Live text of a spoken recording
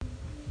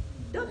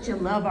Don't you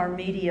love our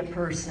media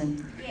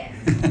person? Yes.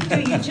 Do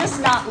you just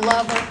not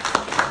love her?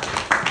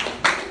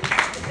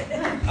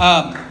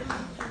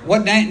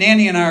 What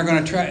Nanny and I are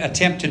going to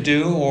attempt to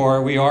do,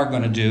 or we are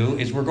going to do,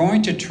 is we're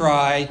going to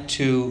try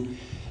to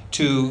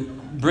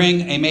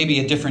bring maybe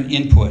a different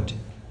input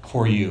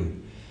for you.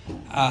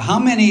 How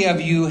many of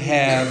you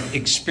have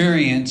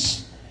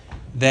experienced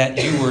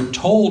that you were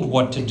told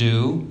what to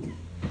do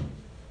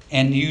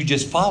and you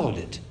just followed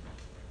it?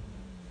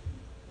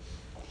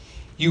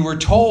 You were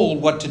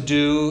told what to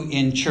do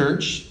in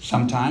church,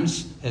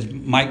 sometimes, as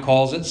Mike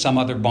calls it, some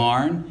other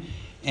barn,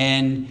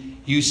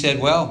 and you said,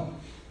 well,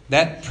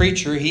 that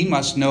preacher, he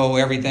must know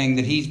everything,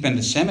 that he's been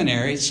to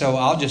seminary, so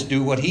I'll just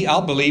do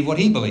I'll believe what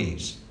he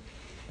believes.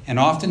 And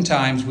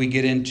oftentimes we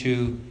get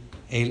into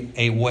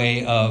a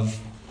way of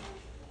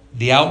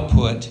the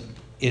output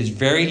is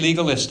very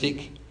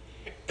legalistic,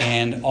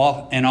 and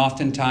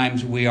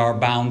oftentimes we are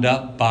bound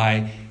up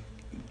by,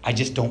 I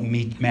just don't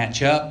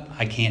match up,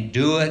 I can't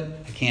do it.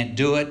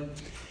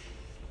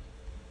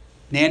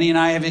 Nanny and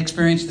I have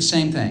experienced the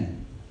same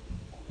thing.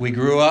 We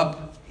grew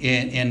up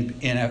in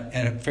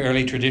a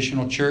fairly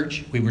traditional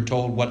church. We were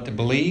told what to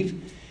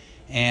believe.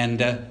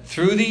 And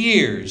through the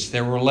years,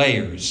 there were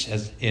layers,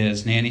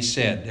 as Nanny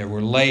said. There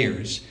were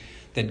layers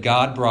that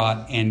God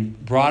brought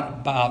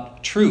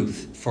about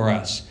truth for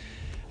us.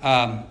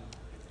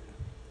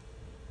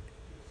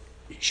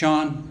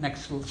 Sean,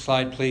 next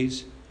slide,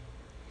 please.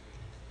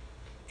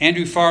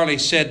 Andrew Farley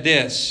said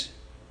this.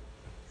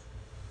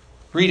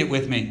 Read it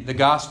with me, the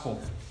gospel.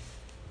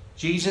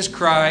 Jesus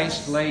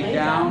Christ laid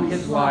down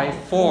his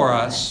life for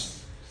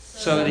us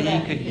so that he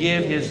could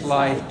give his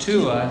life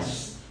to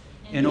us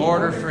in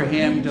order for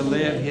him to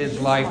live his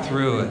life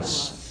through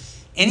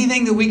us.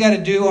 Anything that we got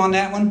to do on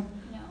that one?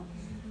 No.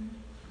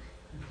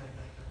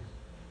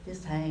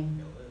 Just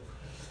hang.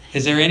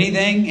 Is there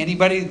anything?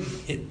 Anybody?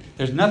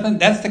 There's nothing.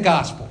 That's the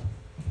gospel.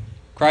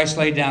 Christ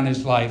laid down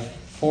his life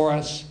for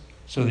us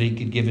so that he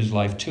could give his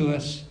life to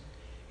us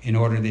in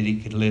order that he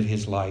could live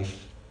his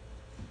life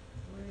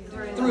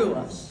Through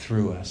us.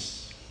 Through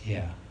us,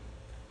 yeah.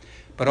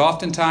 But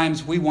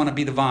oftentimes we want to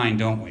be the vine,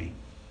 don't we?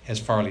 As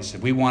Farley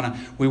said, we want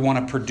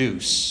to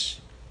produce.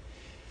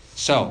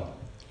 So,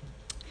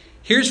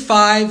 here's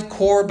 5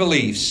 core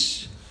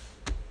beliefs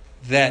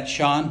that,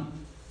 Sean,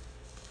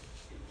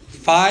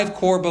 5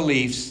 core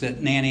beliefs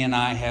that Nanny and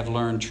I have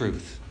learned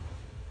truth.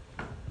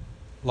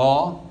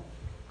 Law,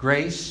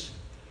 grace,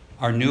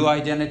 our new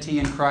identity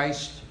in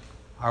Christ,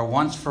 our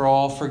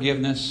once-for-all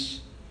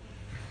forgiveness,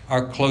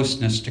 our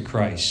closeness to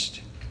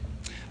Christ.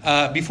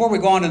 Before we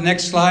go on to the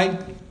next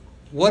slide,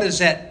 what does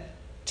that...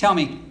 Tell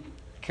me,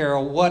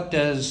 Carol, what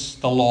does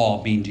the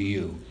law mean to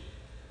you?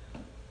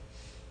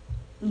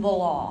 The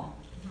law.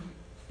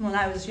 When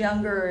I was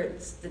younger,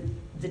 it's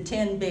the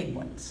 10 big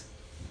ones.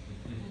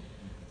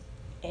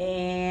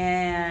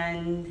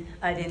 And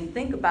I didn't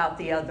think about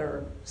the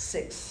other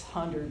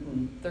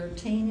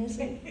 613, is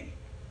it?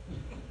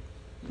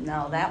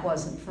 No, that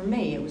wasn't for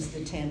me. It was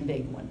the 10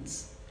 big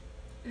ones.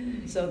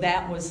 So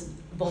that was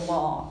the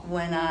law.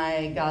 When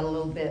I got a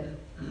little bit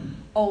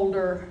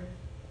older,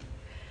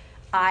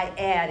 I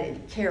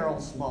added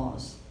Carol's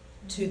laws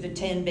to the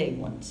 10 big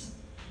ones.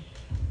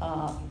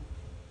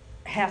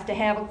 Have to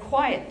have a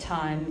quiet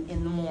time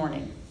in the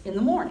morning.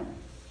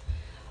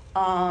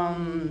 I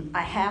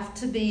have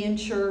to be in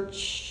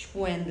church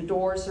when the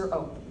doors are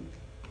open.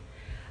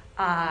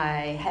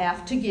 I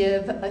have to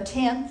give a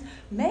tenth,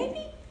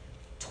 maybe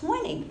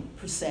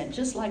 20%,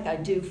 just like I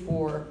do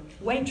for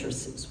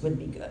waitresses would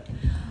be good.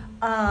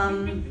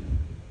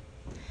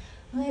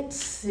 Let's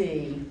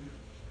see.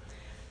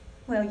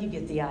 Well, you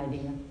get the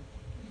idea.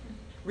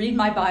 Read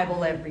my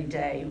Bible every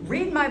day.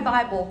 Read my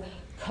Bible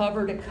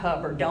cover to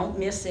cover. Don't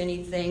miss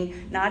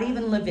anything, not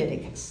even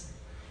Leviticus.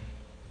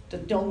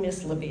 Don't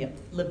miss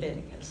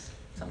Leviticus.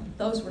 So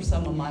those were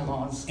some of my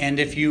laws. And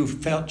if you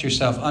felt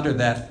yourself under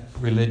that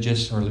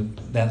religious or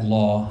that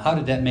law, how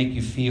did that make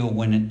you feel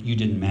when you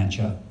didn't match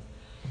up?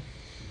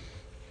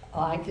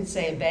 I could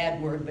say a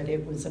bad word, but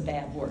it was a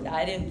bad word.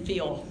 I didn't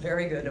feel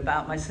very good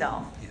about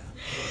myself.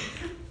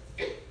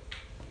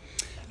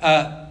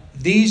 Yeah.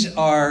 These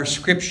are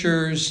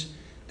scriptures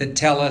that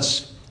tell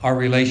us our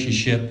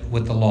relationship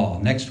with the law.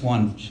 Next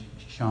one,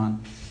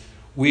 Sean.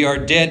 We are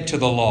dead to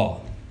the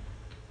law.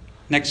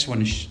 Next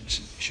one,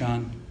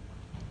 Sean.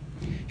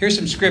 Here's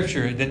some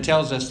scripture that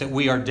tells us that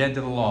we are dead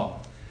to the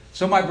law.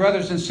 So, my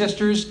brothers and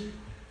sisters,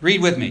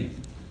 read with me.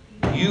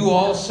 You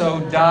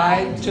also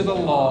died to the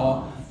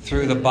law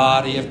through the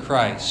body of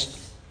Christ.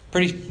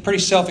 Pretty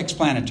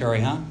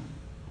self-explanatory, huh?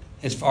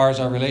 As far as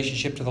our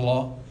relationship to the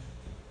law.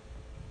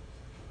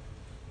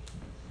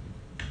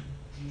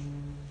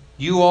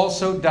 You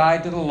also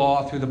died to the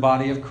law through the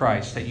body of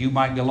Christ, that you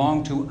might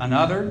belong to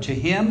another, to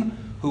him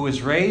who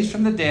was raised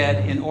from the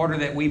dead, in order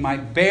that we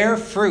might bear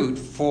fruit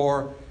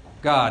for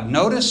God.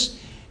 Notice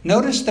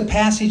the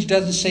passage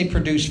doesn't say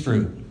produce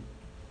fruit.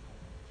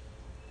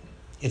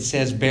 It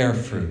says bear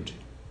fruit.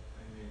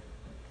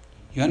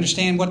 You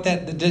understand what the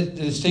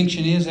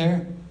distinction is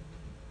there?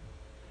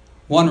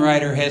 One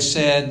writer has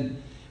said,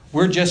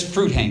 we're just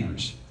fruit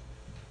hangers.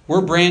 We're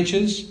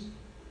branches.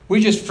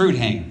 We're just fruit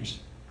hangers.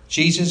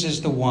 Jesus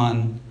is the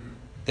one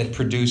that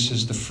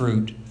produces the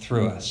fruit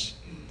through us.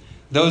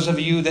 Those of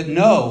you that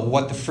know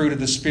what the fruit of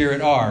the Spirit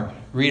are,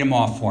 read them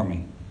off for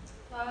me.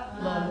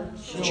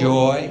 Love,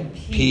 joy,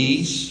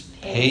 peace,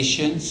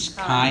 patience,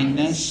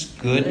 kindness,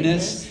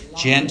 goodness,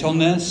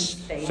 gentleness,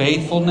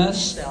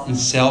 faithfulness, and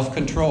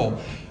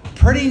self-control.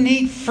 Pretty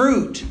neat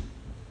fruit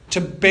to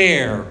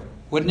bear,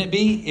 wouldn't it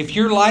be? If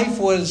your life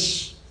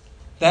was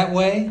that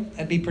way,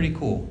 that'd be pretty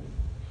cool.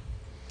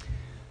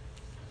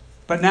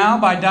 But now,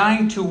 by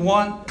dying to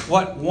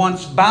what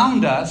once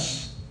bound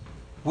us,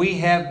 we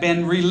have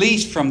been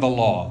released from the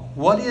law.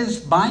 What is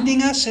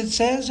binding us, it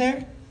says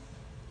there?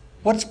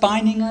 What's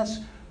binding us?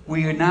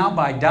 We are now,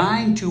 by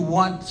dying to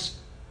what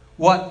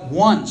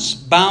once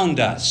bound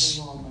us.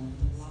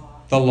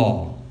 The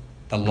law.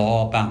 The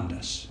law bound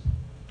us.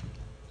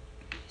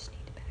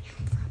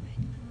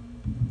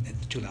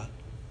 It's too loud.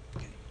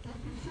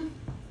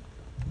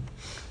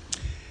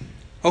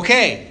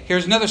 Okay,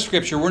 here's another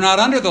scripture. We're not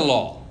under the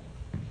law.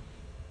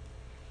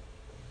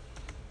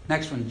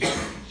 Next one,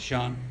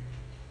 Sean.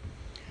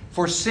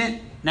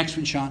 Next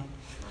one, Sean.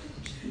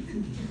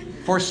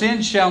 For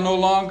sin shall no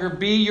longer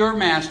be your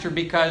master,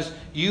 because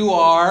you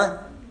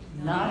are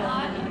not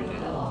under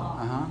the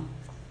law,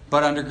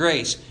 but under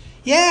grace.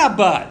 Yeah,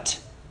 but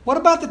what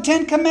about the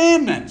 10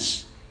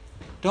 Commandments?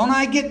 Don't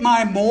I get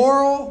my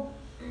moral?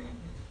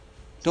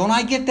 Don't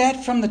I get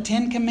that from the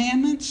 10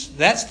 Commandments?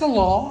 That's the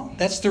law.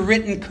 That's the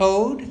written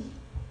code.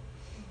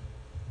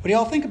 What do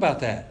y'all think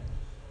about that?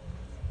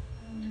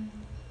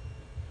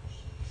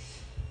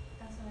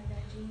 That's why I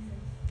got Jesus.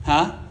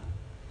 Huh?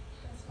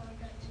 That's why I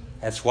got Jesus.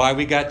 That's why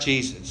we got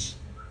Jesus.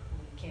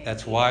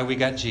 That's why we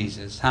got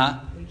Jesus. Huh?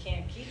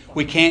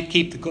 we can't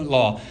keep the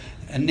law.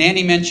 And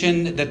Nanny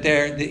mentioned that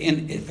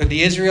for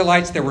the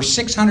Israelites, there were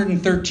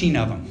 613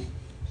 of them.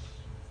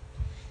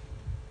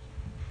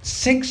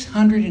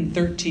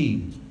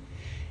 613.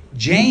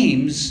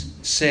 James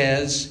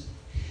says,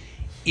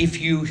 if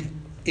you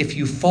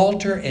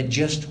falter at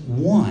just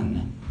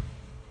one,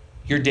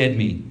 you're dead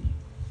meat.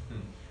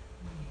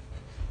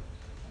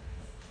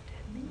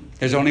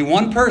 There's only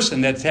one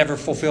person that's ever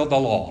fulfilled the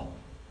law,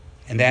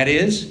 and that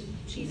is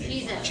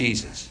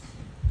Jesus.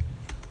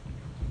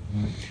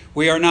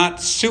 We are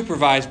not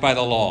supervised by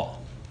the law.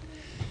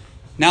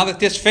 Now that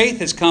this faith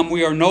has come,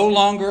 we are no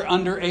longer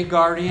under a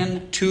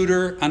guardian,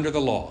 tutor under the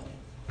law.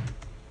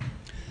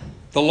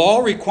 The law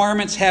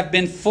requirements have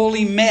been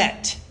fully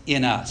met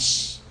in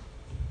us.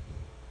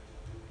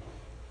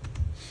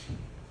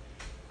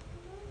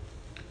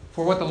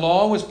 For what the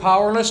law was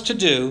powerless to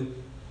do,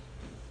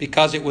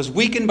 because it was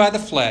weakened by the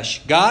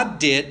flesh, God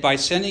did by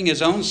sending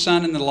His own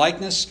Son in the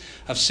likeness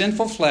of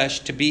sinful flesh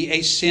to be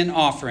a sin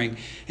offering.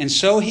 And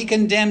so He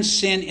condemned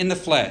sin in the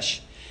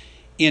flesh,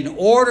 in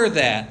order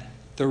that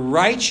the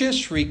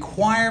righteous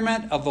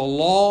requirement of the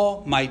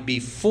law might be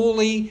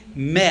fully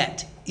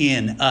met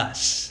in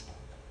us.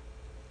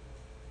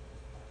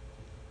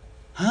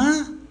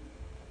 Huh?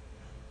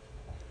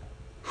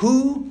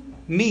 Who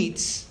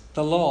meets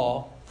the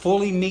law,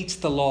 fully meets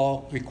the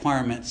law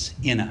requirements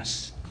in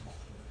us?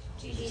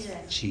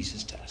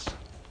 Jesus does.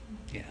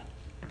 Yeah.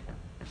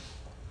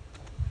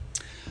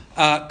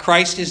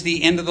 Christ is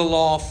the end of the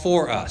law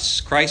for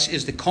us. Christ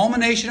is the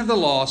culmination of the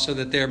law so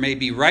that there may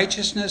be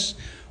righteousness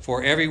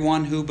for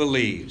everyone who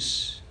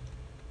believes.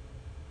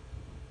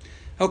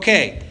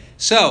 Okay,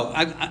 so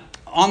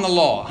on the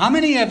law, how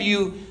many of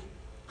you,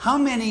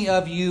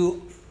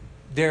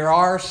 there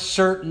are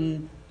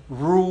certain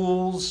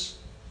rules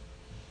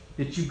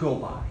that you go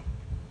by?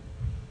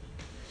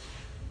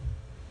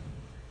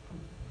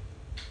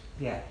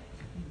 Yeah.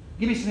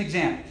 Give me some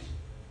examples.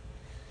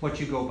 What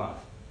you go by.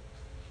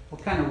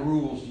 What kind of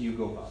rules do you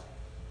go by?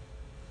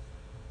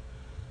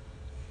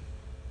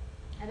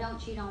 I don't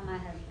cheat on my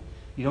husband.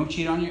 You don't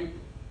cheat on your...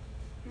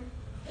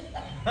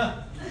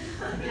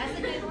 That's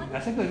a good one.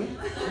 That's a good one.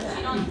 Don't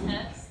cheat on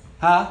tests.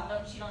 Huh?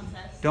 Don't cheat on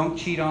tests. Don't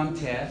cheat on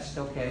tests.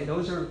 Okay,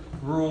 those are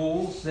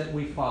rules that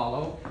we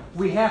follow.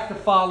 We have to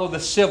follow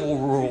the civil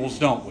rules,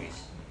 don't we?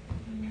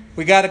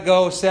 We got to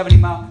go 70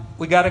 miles.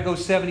 We got to go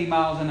 70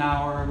 miles an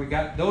hour.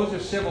 Those are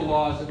civil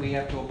laws that we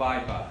have to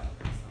abide by.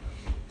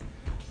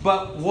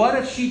 But what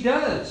if she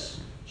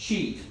does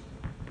cheat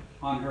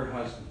on her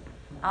husband?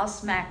 I'll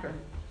smack her.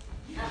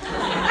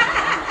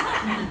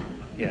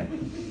 Yeah.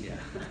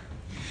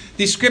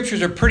 These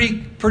scriptures are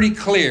pretty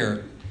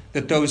clear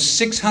that those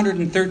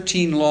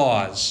 613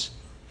 laws,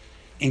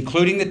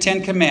 including the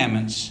 10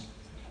 Commandments,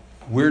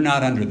 we're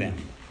not under them.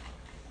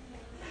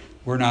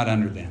 We're not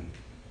under them.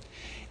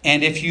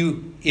 And if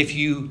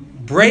you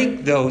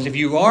break those, if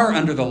you are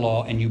under the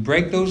law and you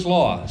break those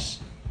laws,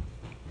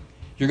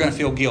 you're going to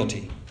feel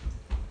guilty.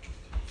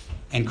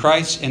 And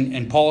Christ,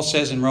 and Paul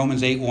says in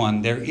Romans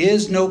 8:1, there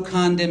is no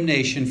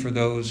condemnation for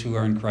those who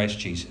are in Christ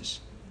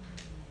Jesus.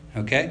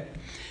 Okay?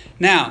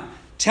 Now,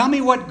 tell me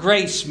what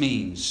grace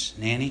means,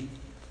 Nanny.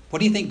 What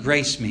do you think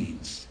grace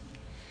means?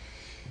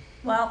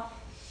 Well,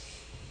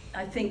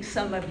 I think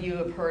some of you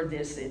have heard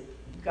this, that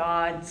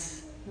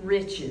God's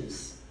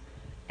riches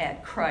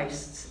at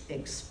Christ's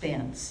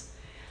expense.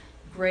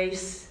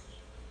 Grace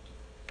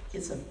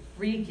is a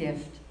free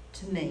gift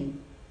to me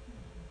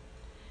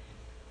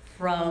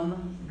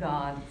from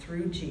God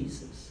through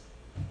Jesus.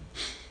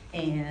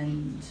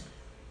 And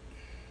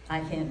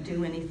I can't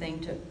do anything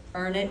to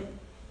earn it.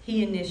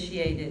 He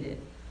initiated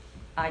it.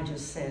 I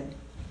just said,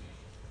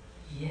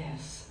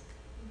 yes,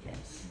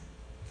 yes,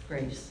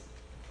 grace.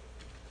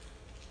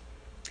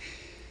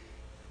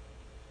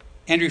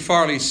 Andrew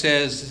Farley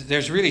says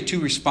there's really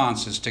two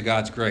responses to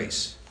God's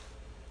grace.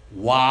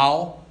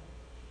 Wow,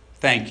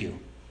 thank you.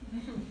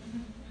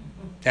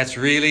 That's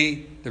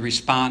really the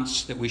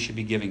response that we should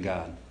be giving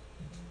God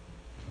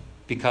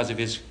because of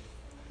His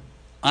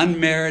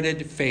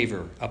unmerited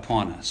favor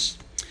upon us.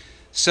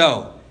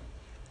 So,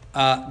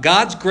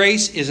 God's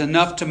grace is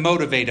enough to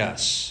motivate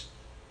us.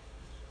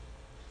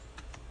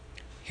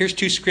 Here's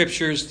two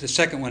scriptures. The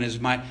second one is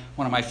one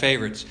of my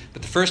favorites.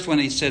 But the first one,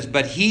 he says,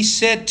 "But he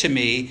said to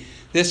me,"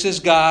 this is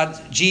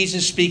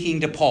Jesus speaking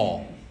to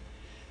Paul.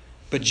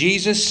 "But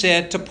Jesus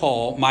said to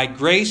Paul, 'My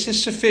grace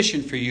is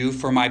sufficient for you,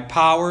 for my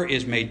power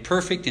is made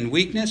perfect in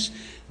weakness.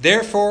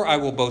 Therefore I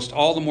will boast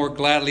all the more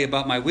gladly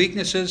about my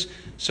weaknesses,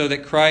 so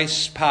that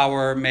Christ's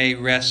power may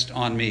rest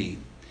on me.'"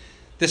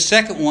 The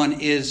second one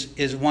is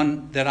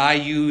one that I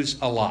use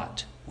a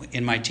lot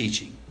in my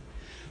teaching.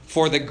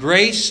 "For the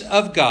grace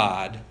of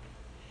God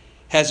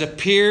has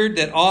appeared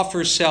that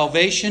offers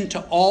salvation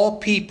to all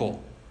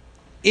people."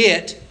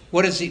 It,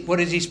 what is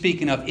he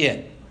speaking of?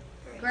 It.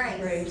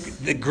 Grace.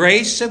 The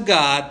grace of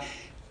God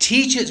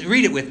teaches,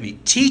 read it with me,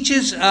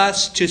 teaches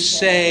us to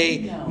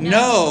say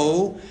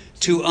no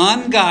to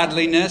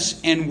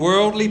ungodliness and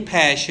worldly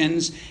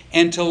passions,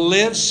 and to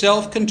live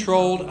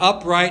self-controlled,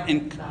 upright,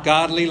 and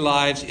godly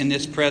lives in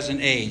this present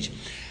age.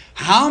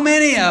 How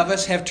many of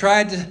us have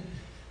tried to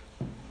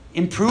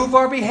improve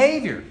our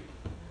behavior?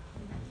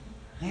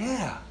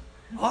 Yeah,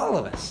 all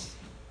of us.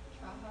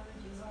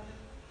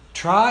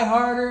 Try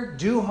harder,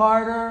 do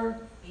harder.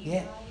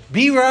 Yeah.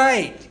 Be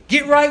right.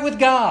 Get right with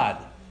God.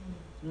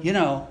 You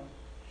know,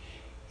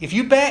 if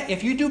you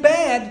do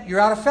bad, you're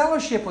out of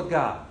fellowship with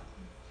God.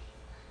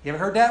 You ever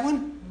heard that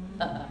one?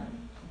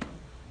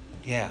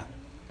 Yeah.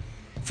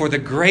 For the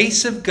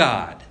grace of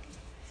God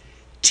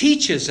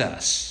teaches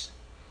us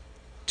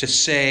to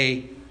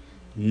say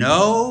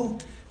no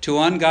to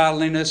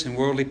ungodliness and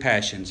worldly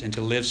passions, and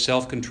to live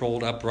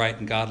self-controlled, upright,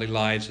 and godly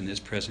lives in this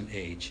present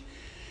age.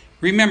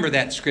 Remember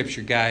that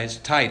scripture, guys.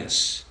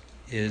 Titus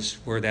is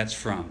where that's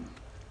from.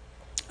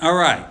 All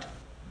right.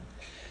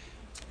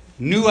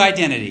 New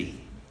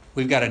identity.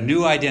 We've got a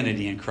new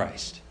identity in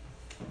Christ.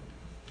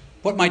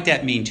 What might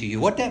that mean to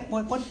you? What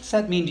does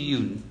that mean to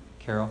you,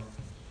 Carol?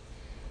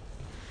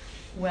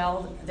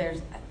 Well,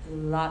 there's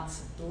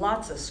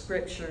lots of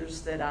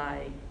scriptures that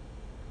I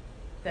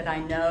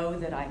know,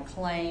 that I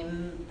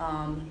claim.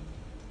 I'm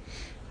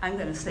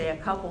going to say a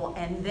couple,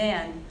 and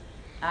then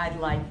I'd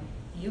like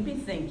you be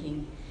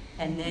thinking,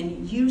 and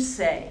then you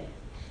say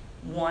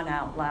one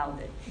out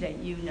loud that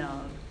you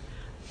know.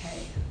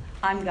 Okay,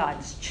 I'm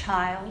God's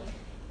child.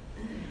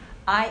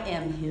 I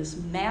am His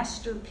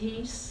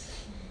masterpiece.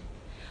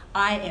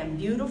 I am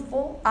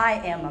beautiful. I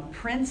am a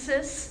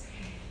princess.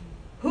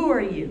 Who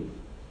are you?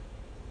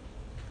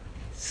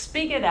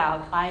 Speak it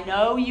out. I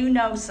know you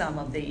know some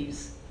of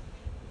these.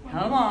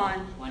 Come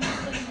on.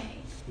 Wonderfully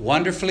made.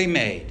 Wonderfully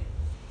made.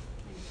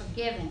 And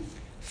forgiven.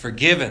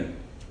 Forgiven.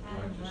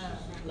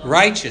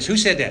 Righteous. Who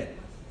said that?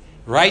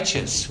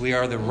 Righteous. We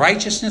are the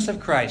righteousness of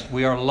Christ.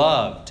 We are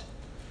loved.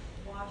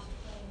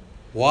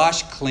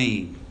 Washed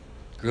clean.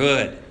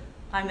 Good.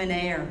 I'm an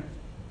heir.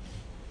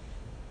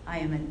 I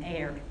am an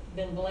heir.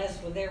 Been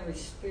blessed with every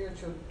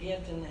spiritual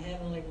gift in the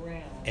heavenly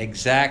realm.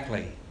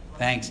 Exactly.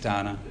 Thanks,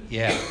 Donna.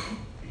 Yeah.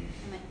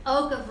 I'm an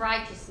oak of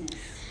righteousness.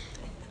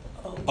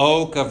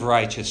 Oak of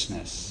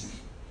righteousness.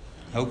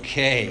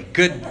 Okay.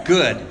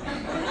 Good.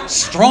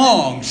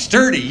 Strong,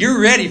 sturdy. You're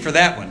ready for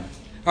that one.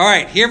 All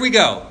right, here we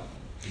go.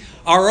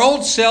 Our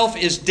old self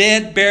is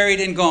dead, buried,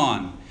 and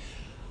gone.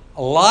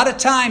 A lot of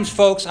times,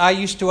 folks, I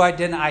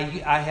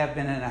have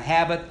been in a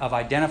habit of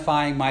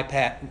identifying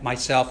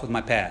myself with my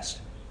past.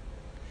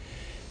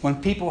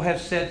 When people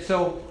have said,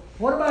 "So,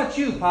 what about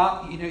you,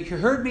 Pop? You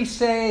heard me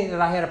say that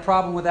I had a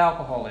problem with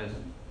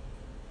alcoholism."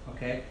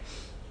 Okay?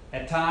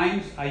 At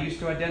times, I used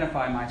to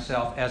identify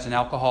myself as an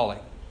alcoholic.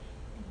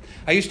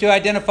 I used to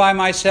identify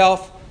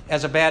myself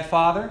as a bad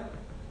father.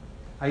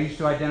 I used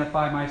to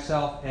identify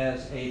myself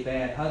as a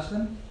bad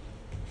husband.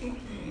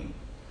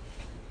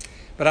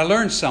 But I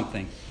learned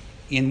something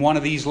in one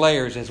of these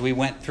layers as we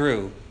went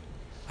through.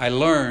 I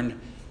learned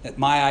that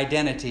my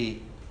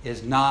identity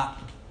is not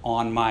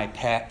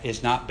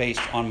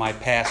based on my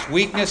past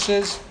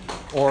weaknesses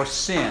or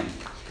sin.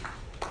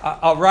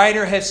 A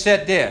writer has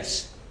said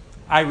this: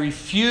 "I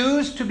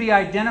refuse to be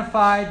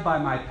identified by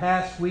my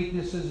past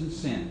weaknesses and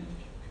sin."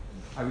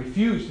 I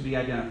refuse to be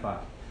identified.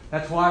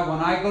 That's why when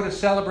I go to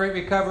Celebrate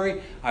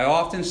Recovery, I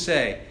often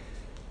say,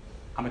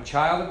 I'm a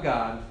child of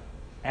God,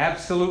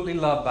 absolutely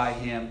loved by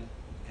Him,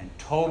 and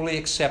totally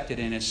accepted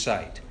in His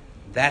sight.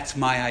 That's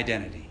my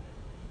identity.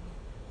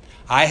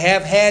 I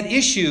have had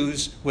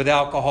issues with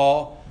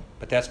alcohol,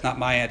 but that's not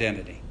my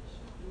identity.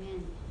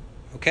 Amen.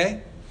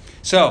 Okay?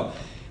 So,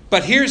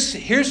 but here's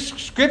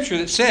scripture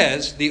that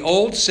says the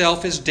old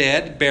self is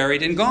dead,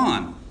 buried, and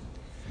gone.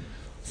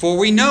 For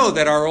we know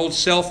that our old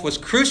self was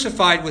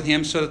crucified with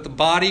him so that the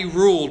body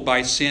ruled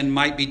by sin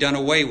might be done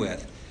away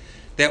with,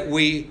 that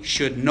we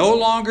should no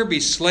longer be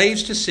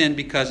slaves to sin,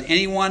 because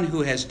anyone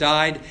who has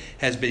died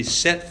has been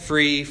set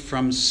free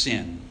from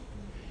sin.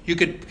 You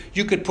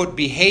could put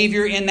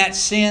behavior in that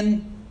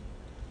sin,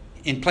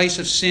 in place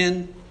of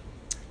sin.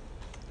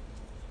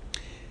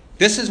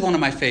 This is one of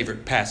my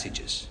favorite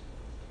passages.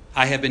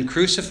 I have been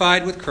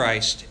crucified with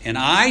Christ, and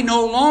I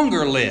no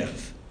longer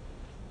live.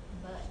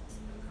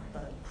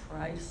 But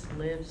Christ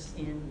lives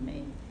in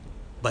me.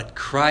 But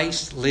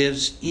Christ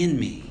lives in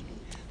me.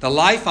 The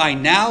life I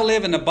now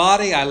live in the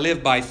body, I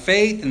live by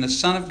faith in the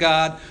Son of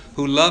God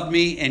who loved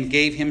me and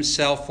gave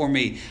himself for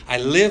me. I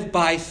live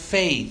by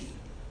faith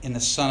in the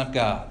Son of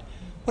God.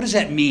 What does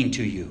that mean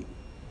to you?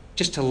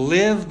 Just to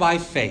live by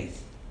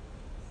faith.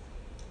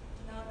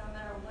 No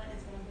matter what,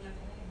 it's going to be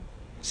okay.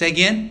 Say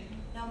again?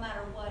 No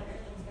matter what,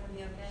 everything's going to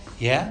be okay.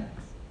 Yeah?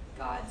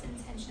 God's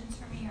intentions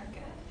for me are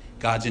good.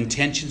 God's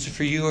intentions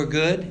for you are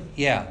good?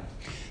 Yeah.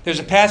 There's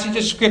a passage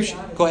of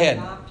Scripture. Go ahead.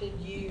 God has adopted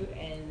you,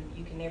 and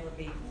you can never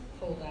be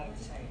pulled out of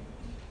his hand.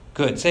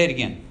 Good. Say it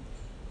again.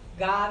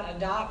 God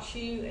adopts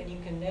you, and you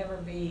can never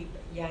be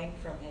yanked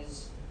from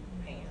his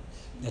hands.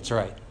 That's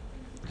right.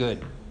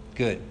 Good.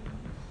 Good.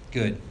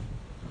 Good.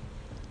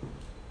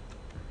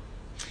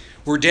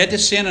 We're dead to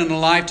sin and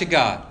alive to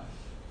God.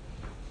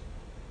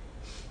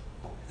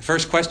 The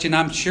first question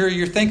I'm sure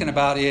you're thinking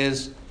about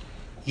is,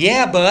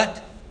 yeah,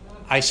 but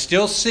I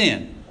still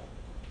sin.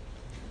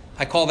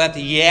 I call that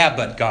the yeah,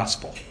 but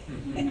gospel.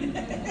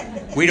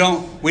 We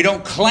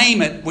don't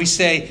claim it. We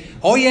say,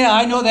 oh yeah,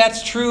 I know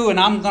that's true, and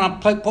I'm going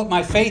to put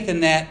my faith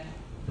in that.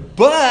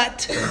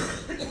 But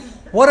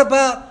what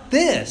about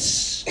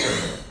this?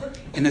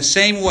 In the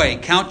same way,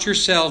 count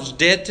yourselves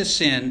dead to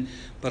sin,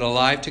 but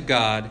alive to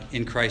God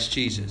in Christ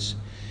Jesus.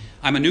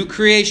 I'm a new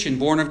creation,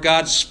 born of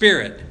God's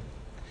Spirit.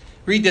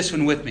 Read this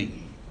one with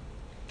me.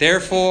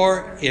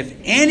 Therefore, if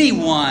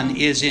anyone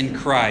is in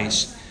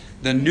Christ,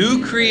 the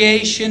new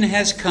creation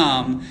has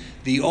come,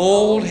 the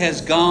old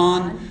has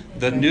gone,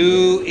 the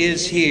new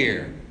is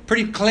here.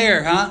 Pretty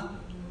clear, huh?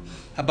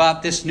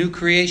 About this new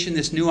creation,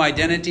 this new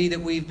identity that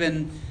we've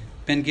been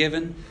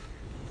given.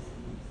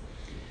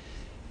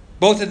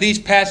 Both of these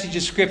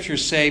passages of Scripture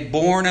say,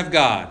 born of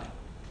God.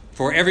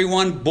 For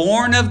everyone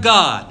born of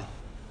God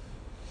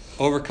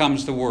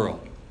overcomes the world.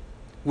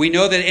 We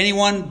know that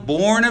anyone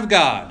born of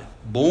God,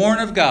 we're born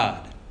of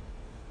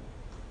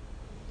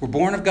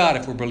God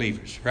if we're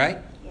believers, right?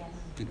 Yes.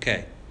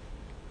 Okay.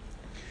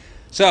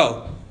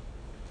 So,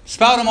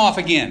 spout them off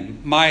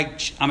again.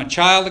 I'm a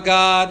child of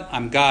God.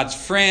 I'm God's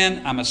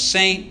friend. I'm a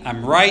saint.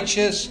 I'm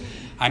righteous.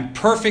 I'm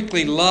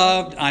perfectly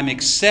loved. I'm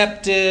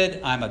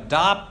accepted. I'm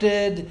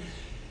adopted.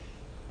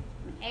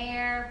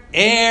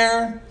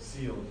 Heir.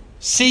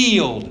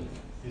 Sealed.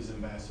 His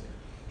ambassador.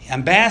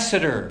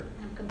 Ambassador.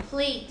 I'm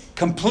complete.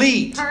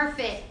 Complete.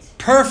 Perfect.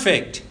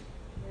 Perfect.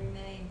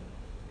 Remade.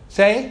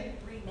 Say?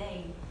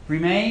 Remade.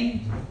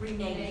 Remain?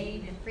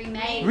 Remade.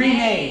 Remade.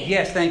 Remade.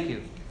 Yes, thank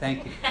you.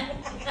 Thank you.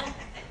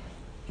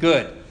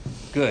 Good.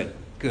 Good.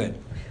 Good.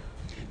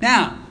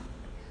 Now,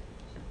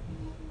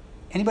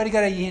 anybody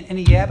got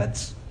any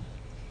yabbits?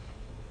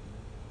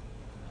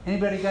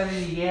 Anybody got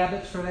any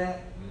yabbits for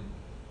that?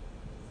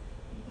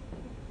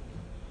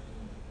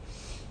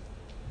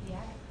 Yeah.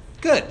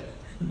 Good.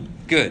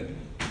 Good.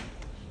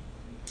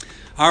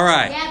 All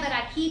right. Yeah, but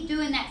I keep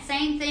doing that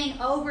same thing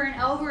over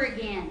and over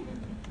again.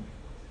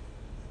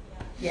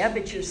 Yeah,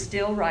 but you're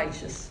still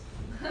righteous.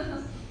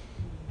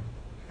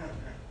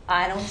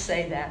 I don't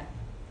say that.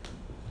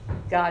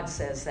 God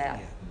says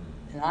that.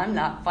 And I'm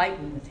not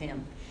fighting with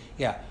him.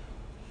 Yeah.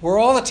 We're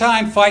all the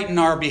time fighting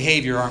our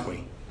behavior, aren't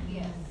we?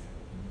 Yes.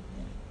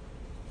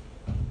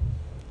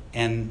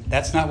 And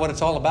that's not what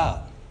it's all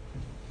about.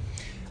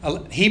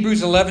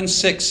 Hebrews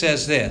 11:6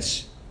 says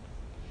this.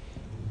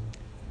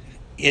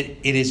 It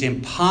is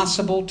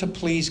impossible to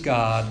please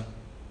God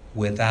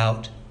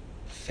without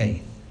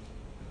faith.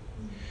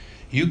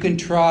 You can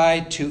try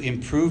to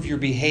improve your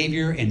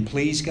behavior and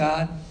please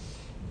God,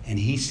 and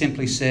he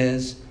simply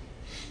says,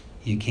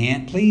 you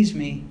can't please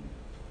me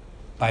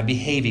by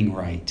behaving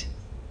right.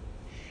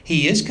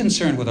 He is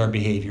concerned with our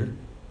behavior,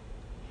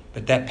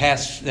 but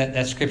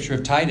that scripture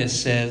of Titus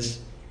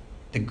says,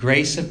 the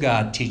grace of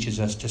God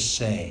teaches us to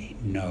say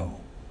no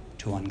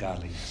to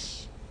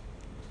ungodliness.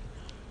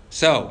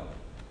 So,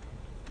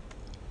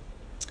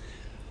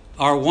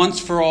 our once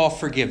for all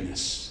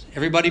forgiveness.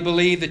 Everybody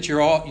believe that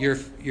you're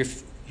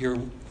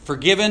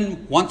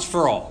forgiven once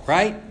for all,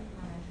 right?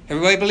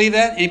 Everybody believe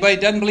that? Anybody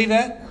doesn't believe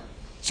that?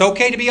 It's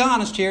okay to be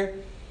honest here.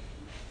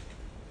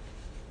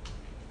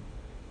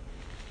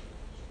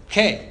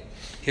 Okay,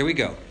 here we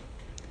go.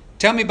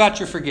 Tell me about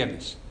your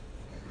forgiveness.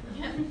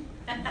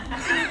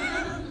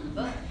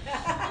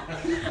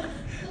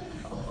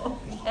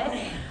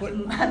 Okay.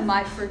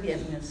 My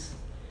forgiveness.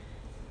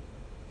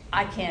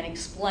 I can't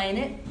explain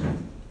it.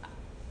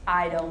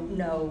 I don't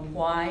know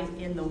why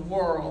in the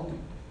world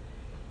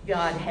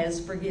God has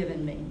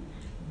forgiven me.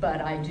 But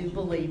I do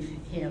believe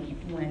him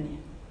when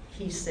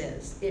he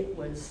says it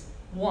was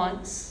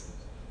once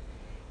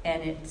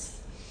and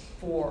it's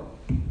for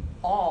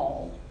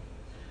all,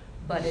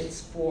 but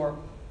it's for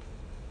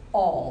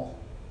all.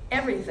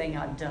 Everything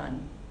I've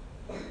done,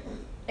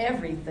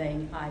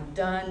 everything I've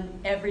done,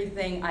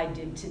 everything I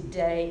did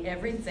today,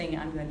 everything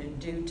I'm going to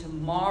do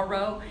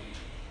tomorrow,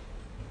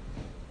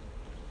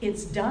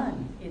 it's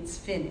done. It's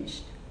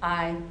finished.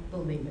 I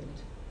believe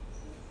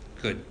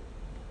it. Good.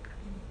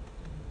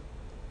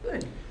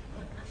 Good.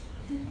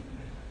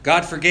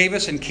 God forgave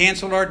us and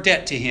canceled our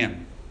debt to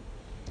him.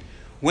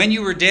 When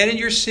you were dead in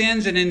your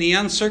sins and in the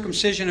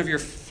uncircumcision of your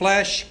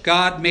flesh,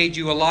 God made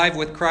you alive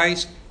with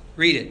Christ.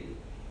 Read it.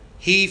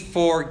 He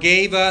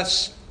forgave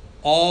us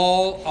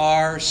all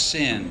our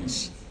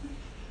sins.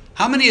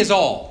 How many is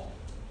all?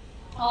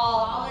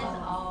 All is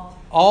all.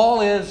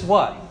 All is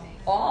what?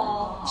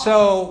 All.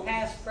 So,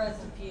 Past,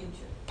 present, future.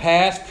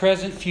 past,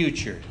 present,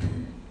 future.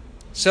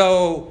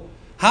 So,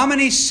 how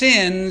many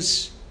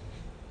sins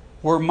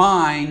were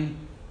mine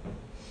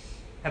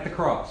at the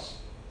cross?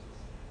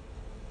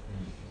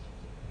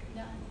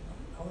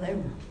 Oh, they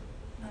were.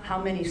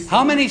 How many?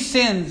 How many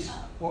sins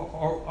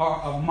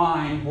of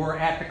mine were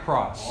at the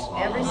cross?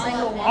 Every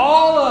single one.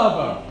 All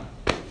of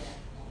them.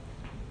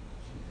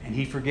 And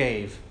he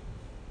forgave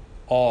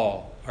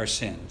all our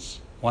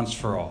sins once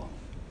for all.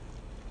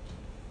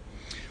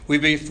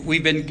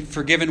 We've been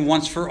forgiven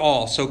once for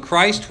all. So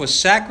Christ was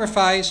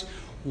sacrificed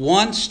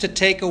once to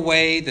take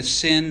away the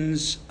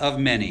sins of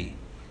many.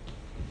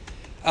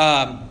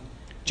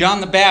 John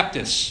the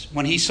Baptist,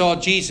 when he saw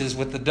Jesus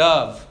with the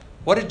dove,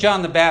 what did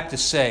John the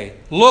Baptist say?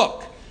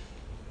 Look!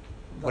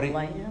 The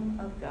Lamb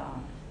of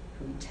God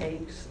who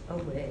takes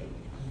away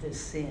the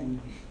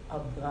sin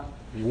of the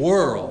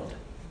world.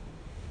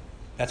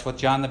 That's what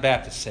John the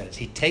Baptist says.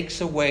 He takes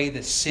away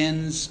the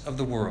sins of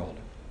the world.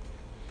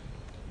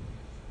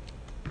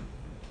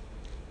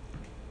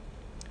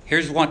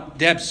 Here's what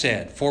Deb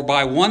said. For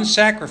by one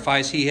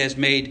sacrifice he has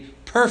made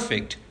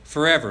perfect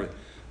forever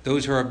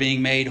those who are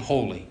being made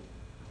holy.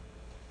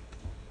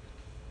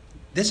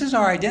 This is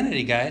our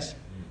identity, guys.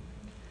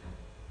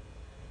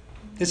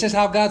 This is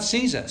how God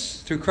sees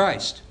us, through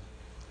Christ.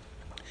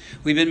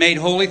 We've been made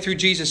holy through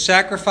Jesus'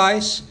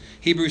 sacrifice.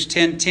 Hebrews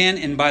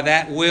 10:10, and by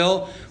that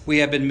will we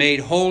have been made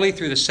holy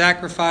through the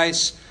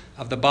sacrifice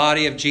of the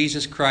body of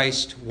Jesus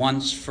Christ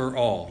once for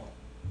all.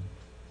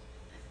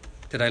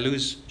 Did I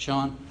lose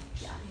Sean?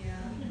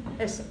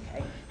 It's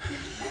okay.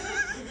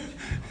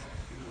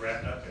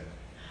 Wrapped up in it.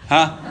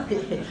 Huh?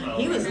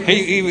 He was.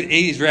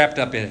 He's wrapped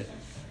up in it.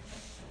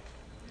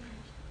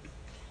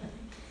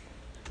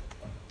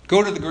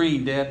 Go to the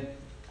green, Deb.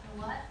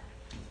 What?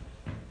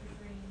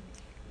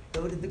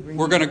 Go to the green.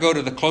 We're going to go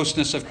to the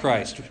closeness of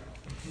Christ.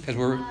 Because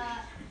we're a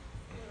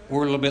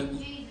little bit... In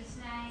Jesus'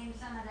 name,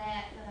 some of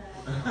that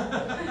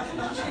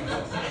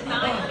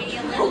Might be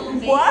a little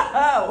bit.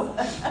 Whoa!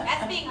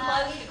 That's being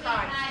close to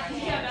Christ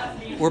right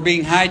there. We're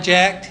being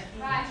hijacked.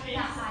 Right,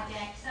 not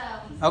hijacked.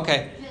 So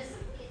Okay. just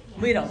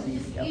We don't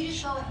need to go. you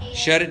just go ahead.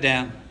 Shut it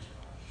down.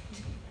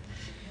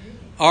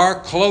 Our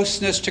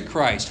closeness to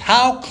Christ.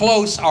 How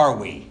close are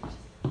we?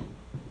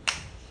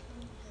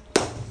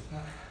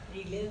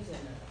 He lives in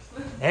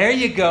us. There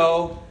you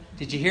go.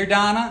 Did you hear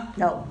Donna?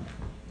 No.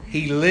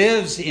 He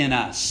lives in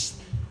us.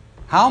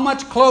 How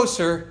much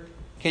closer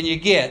can you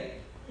get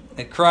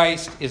that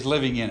Christ is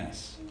living in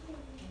us?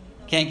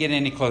 Can't get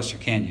any closer,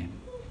 can you?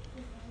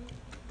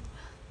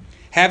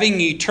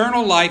 Having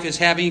eternal life is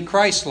having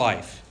Christ's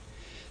life.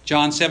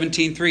 John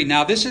 17:3.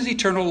 Now this is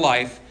eternal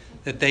life,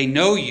 that they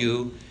know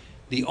you,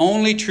 the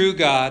only true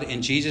God,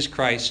 and Jesus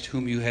Christ,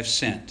 whom you have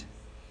sent.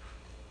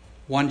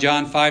 1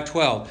 John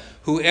 5:12.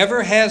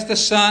 Whoever has the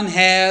Son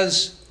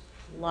has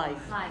Life.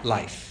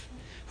 life.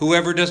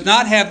 Whoever does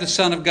not have the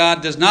Son of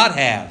God does not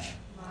have.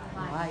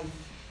 Life.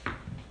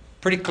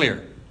 Pretty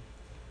clear.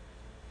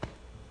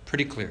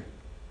 Pretty clear.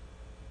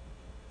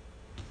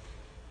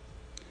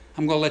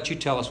 I'm going to let you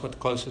tell us what the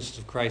closeness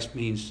of Christ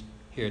means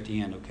here at the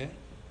end, okay?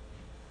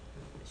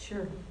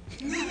 Sure.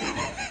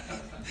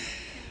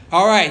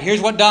 All right,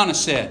 here's what Donna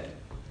said.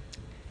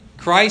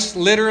 Christ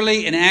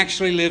literally and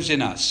actually lives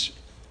in us.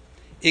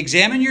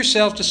 Examine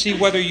yourself to see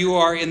whether you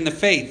are in the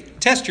faith.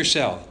 Test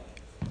yourself.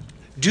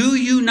 Do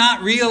you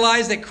not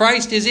realize that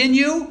Christ is in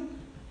you?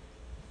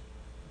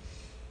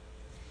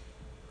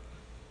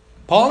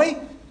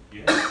 Paulie?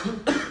 Yes.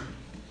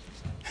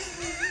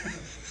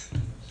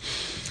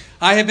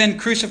 I have been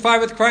crucified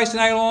with Christ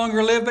and I no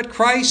longer live, but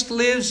Christ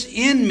lives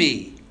in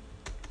me.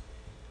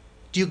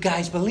 Do you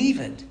guys believe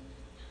it?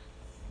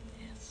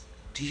 Yes.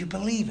 Do you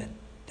believe it?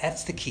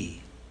 That's the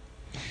key.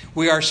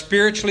 We are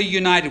spiritually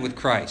united with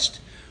Christ.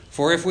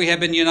 For if we have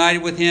been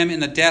united with him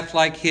in a death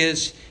like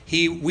his,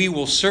 we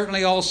will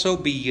certainly also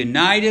be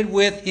united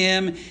with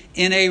him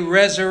in a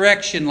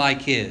resurrection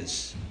like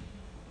his.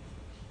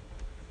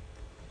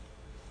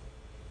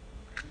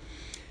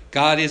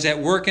 God is at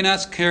work in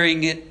us,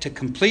 carrying it to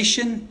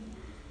completion.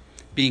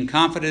 being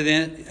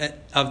confident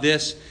of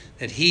this,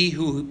 that he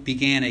who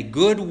began a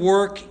good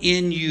work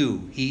in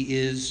you, he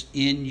is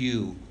in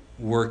you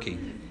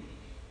working.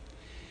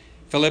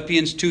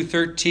 Philippians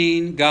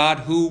 2:13, God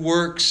who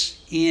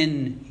works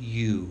in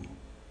you.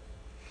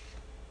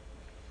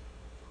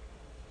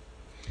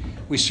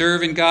 We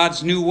serve in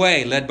God's new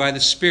way, led by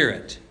the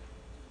Spirit.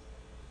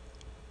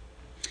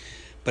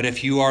 But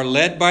if you are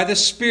led by the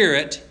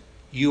Spirit,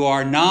 you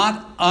are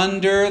not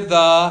under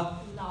the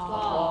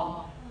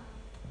Law.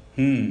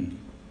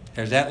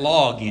 There's that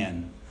law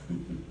again.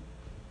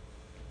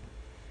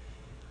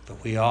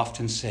 But we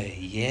often say,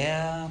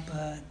 yeah,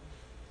 but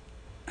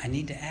I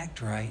need to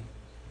act right.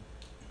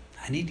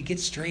 I need to get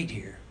straight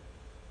here.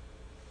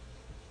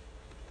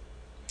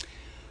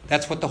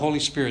 That's what the Holy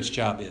Spirit's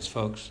job is,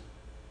 folks.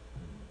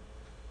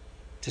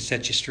 To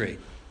set you straight.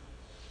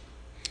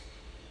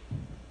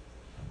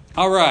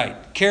 All right,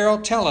 Carol,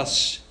 tell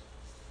us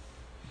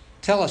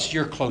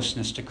your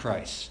closeness to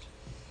Christ.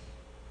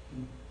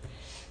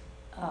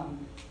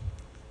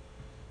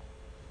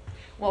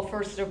 Well,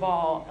 first of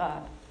all,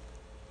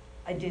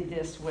 I did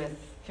this with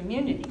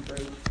community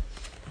group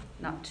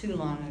not too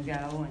long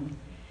ago, and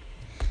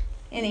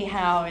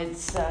anyhow,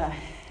 it's the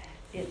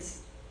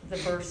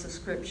verse of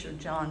Scripture,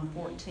 John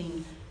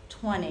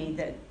 14:20,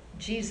 that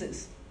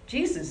Jesus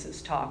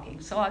is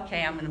talking. So,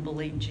 okay, I'm going to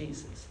believe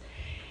Jesus.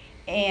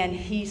 And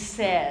he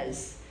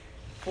says,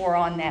 for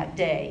on that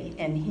day,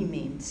 and he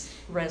means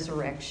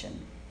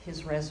resurrection,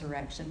 his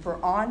resurrection.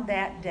 For on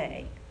that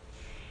day,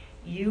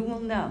 you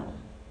will know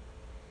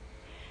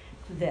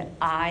that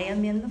I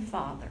am in the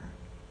Father.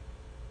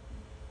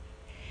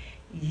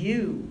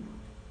 You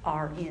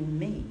are in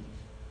me.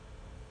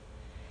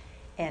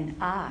 And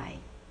I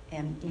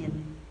am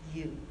in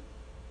you.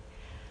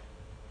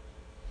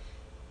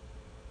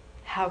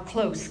 How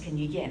close can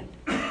you get?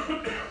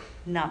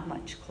 Not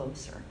much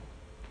closer.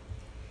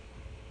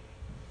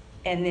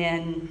 And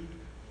then,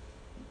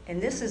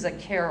 and this is a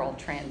Carol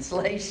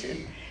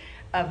translation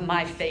of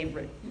my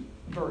favorite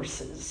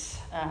verses,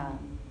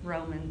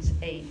 Romans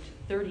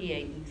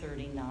 8:38 and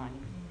 39.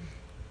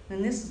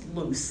 And this is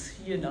loose,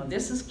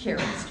 this is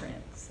Carol's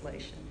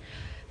translation.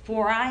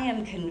 For I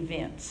am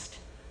convinced.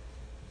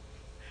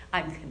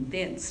 I'm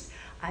convinced.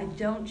 I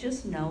don't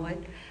just know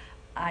it.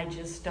 I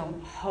just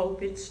don't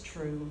hope it's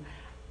true.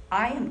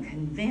 I am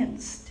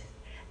convinced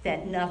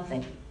that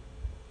nothing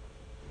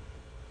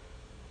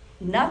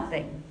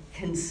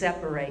can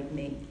separate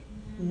me,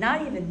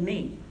 not even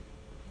me,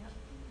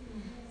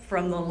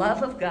 from the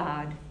love of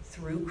God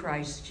through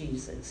Christ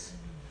Jesus.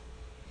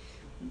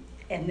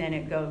 And then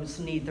it goes,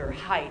 neither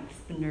height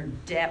nor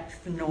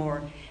depth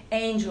nor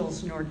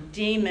angels nor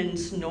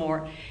demons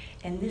nor,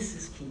 and this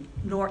is key,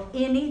 nor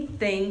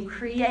anything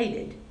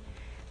created.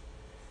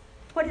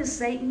 What is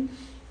Satan?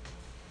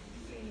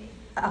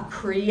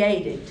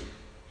 Created.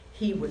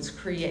 He was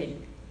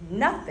created.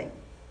 Nothing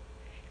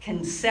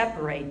can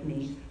separate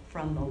me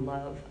from the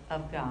love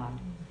of God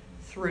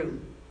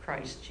through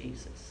Christ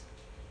Jesus.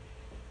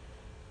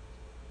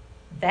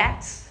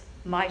 That's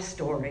my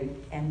story,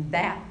 and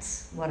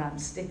that's what I'm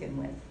sticking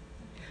with.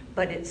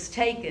 But it's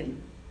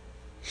taken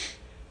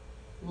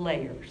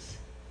layers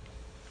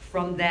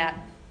from that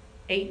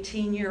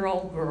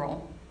 18-year-old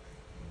girl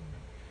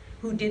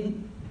who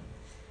didn't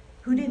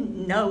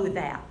know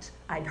that.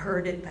 I'd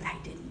heard it, but I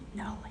didn't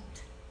know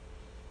it.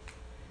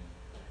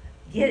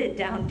 Get it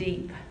down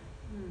deep.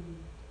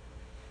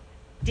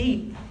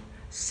 Deep,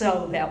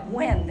 so that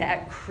when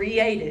that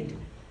created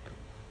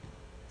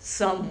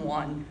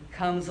someone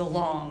comes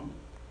along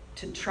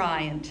to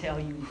try and tell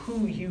you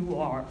who you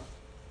are,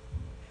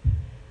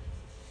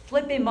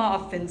 flip him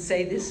off and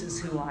say, this is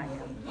who I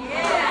am.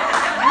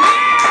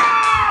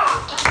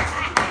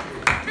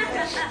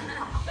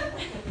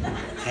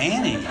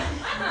 Nanny.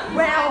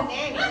 Well,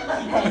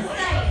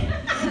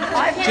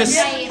 I'm just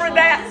for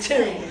that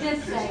too.